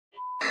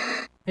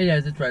Hey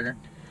guys, it's Ryder.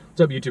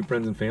 What's up, YouTube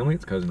friends and family?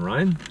 It's Cousin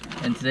Ryan.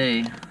 And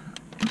today,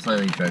 I'm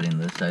slightly dreading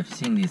this. I've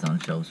seen these on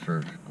shelves for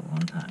a long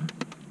time.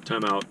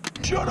 Time out.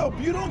 Shut up!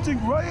 You don't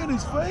think Ryan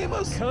is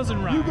famous?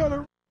 Cousin Ryan. You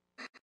gotta...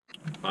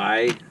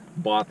 I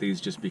bought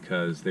these just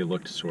because they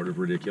looked sort of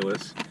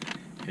ridiculous,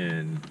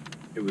 and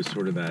it was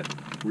sort of that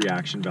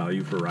reaction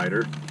value for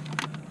Ryder.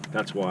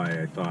 That's why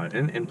I thought,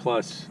 and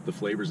plus the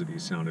flavors of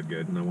these sounded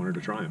good, and I wanted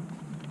to try them.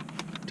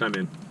 Time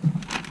in.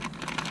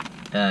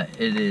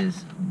 It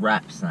is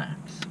wrap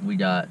snacks. We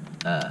got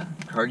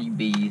Cardi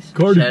B's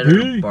Cardi Cheddar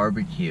B.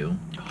 BBQ.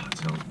 Oh, it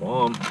sounds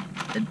bomb.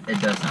 It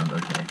does sound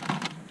okay.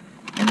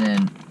 And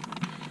then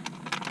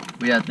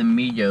we got the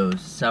Migos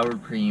sour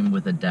cream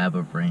with a dab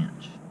of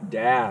ranch.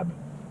 Dab.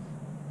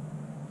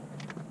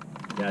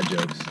 Dad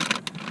jokes.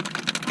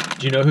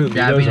 Do you know who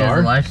Dabbing Migos is are?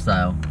 a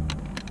lifestyle.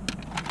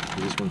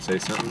 You just want to say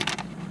something?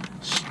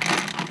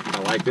 I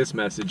like this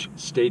message.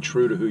 Stay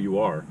true to who you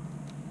are.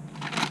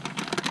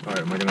 All right,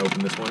 am I going to open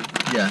this one?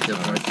 Yeah, go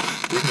for it.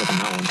 You can open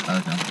that one.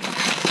 Okay.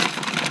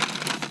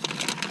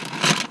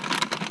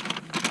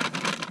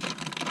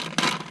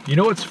 You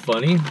know what's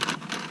funny?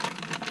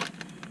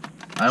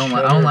 I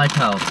don't like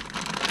how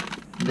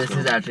this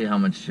is actually how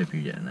much chip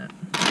you get in it.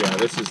 Yeah,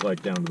 this is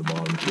like down to the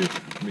bottom too.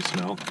 Let me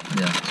smell.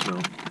 Yeah.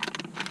 Smell.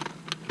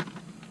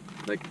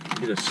 Like,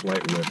 get a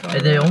slight whiff out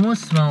of They that.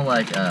 almost smell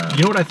like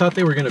You know what I thought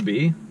they were gonna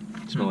be?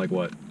 Smell like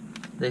what?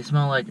 they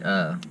smell like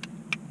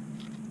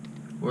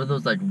what are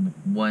those like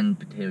one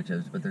potato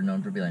chips, but they're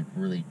known for being like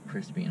really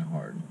crispy and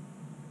hard.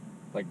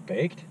 Like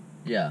baked?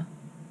 Yeah.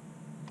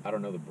 I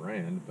don't know the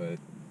brand, but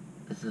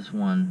It's this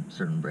one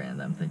certain brand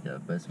that I'm thinking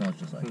of, but it smells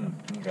just like them.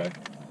 okay.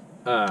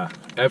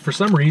 For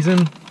some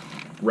reason,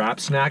 wrap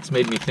snacks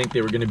made me think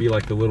they were gonna be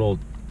like the little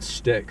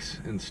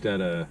sticks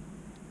instead of.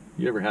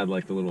 You ever had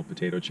like the little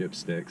potato chip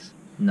sticks?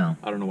 No.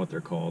 I don't know what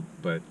they're called,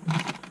 but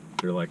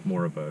they're like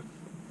more of a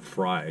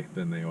fry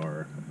than they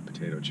are a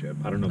potato chip.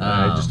 I don't know.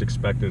 I just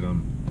expected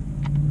them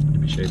to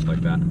be shaped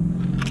like that.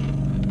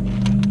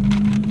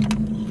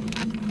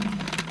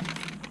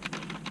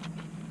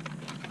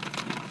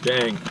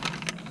 Dang.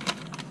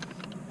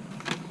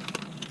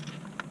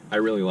 I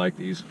really like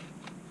these.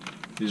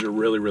 These are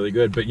really, really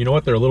good. But you know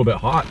what? They're a little bit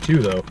hot too,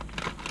 though.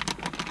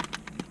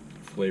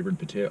 Flavored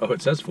potato. Oh,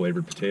 it says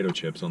flavored potato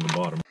chips on the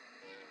bottom.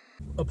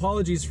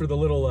 Apologies for the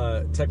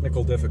little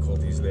technical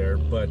difficulties there,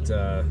 but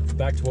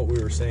back to what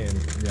we were saying.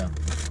 Yeah.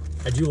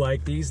 I do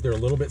like these. They're a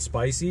little bit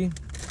spicy,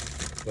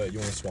 but you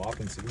want to swap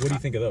and see. What do you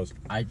think of those?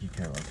 I do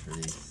care less for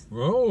these.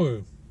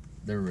 Oh.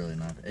 They're really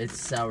not. It's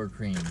sour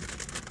cream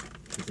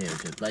potato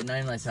chips. Like not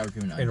even like sour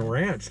cream and onion. And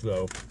ranch,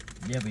 though.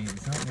 Yeah, but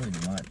it's not really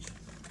much.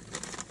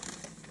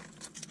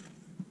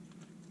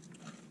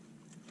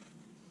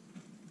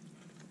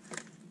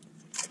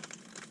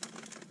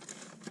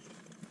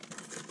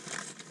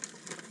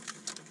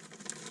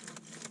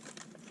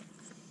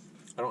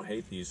 I don't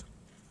hate these.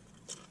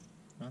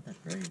 Not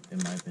that great, in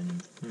my opinion.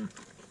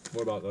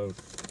 What about those?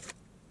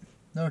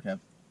 They're okay.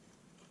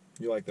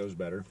 You like those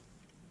better?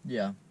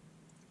 Yeah.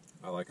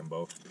 I like them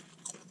both.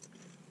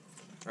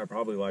 I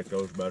probably like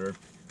those better.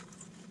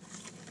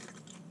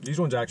 These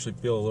ones actually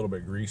feel a little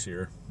bit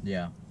greasier.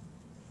 Yeah.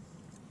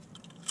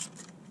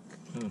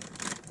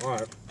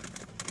 Alright.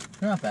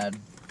 They're not bad.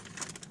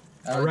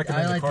 I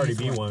recommend the like Cardi these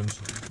B ones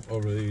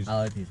over these. I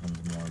like these ones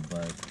more,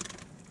 but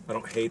I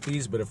don't hate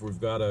these, but if we've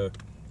got to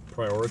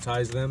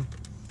prioritize them,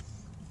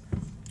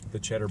 the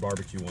Cheddar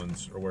BBQ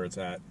ones are where it's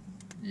at.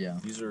 yeah.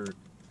 These are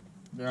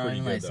They're not pretty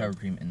even like good, sour though.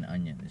 cream and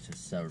onion. It's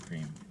just sour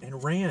cream.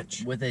 and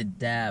ranch. With a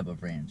dab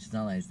of ranch. It's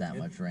not like it's that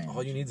much ranch.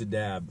 All you need is a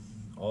dab.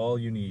 All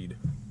you need.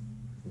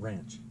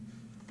 Ranch.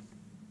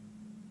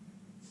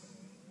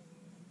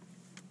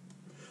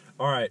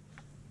 Alright.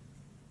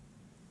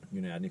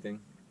 You gonna add anything?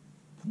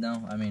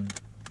 No, I mean,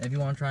 if you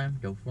want to try them,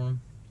 go for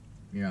them.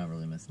 You're not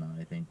really missing out,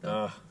 I think,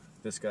 though.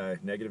 This guy,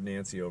 Negative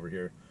Nancy over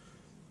here.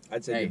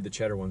 I'd say Hey. give the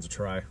cheddar ones a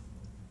try.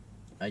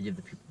 I give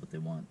the people what they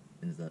want.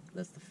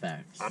 That's the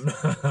facts. I'm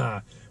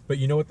not. But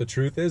you know what the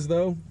truth is,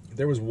 though?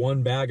 There was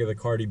one bag of the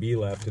Cardi B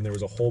left, and there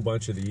was a whole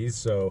bunch of these,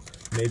 so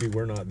maybe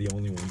we're not the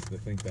only ones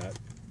that think that.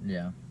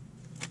 Yeah.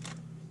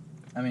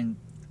 I mean,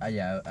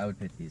 yeah, I would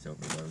pick these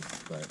over those,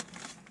 but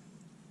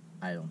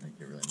I don't think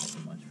you're really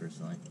missing much,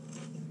 personally.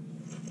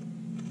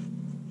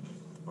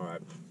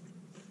 Alright.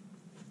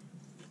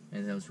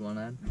 Anything else you want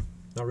to add?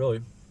 Not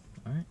really.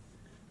 Alright.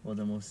 Well,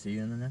 then we'll see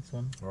you in the next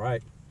one.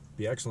 Alright.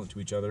 Be excellent to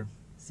each other.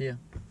 See ya.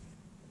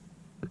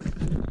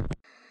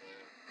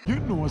 You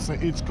know, say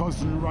it's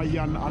Cousin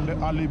Ryan on the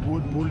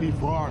Hollywood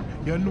Boulevard.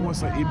 You know,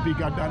 say he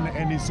bigger than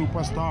any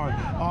superstar.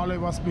 All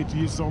of us spit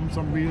you some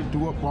real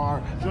dope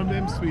bar. Some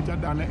them sweeter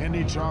than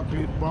any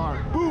chocolate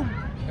bar. Boom!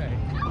 Okay.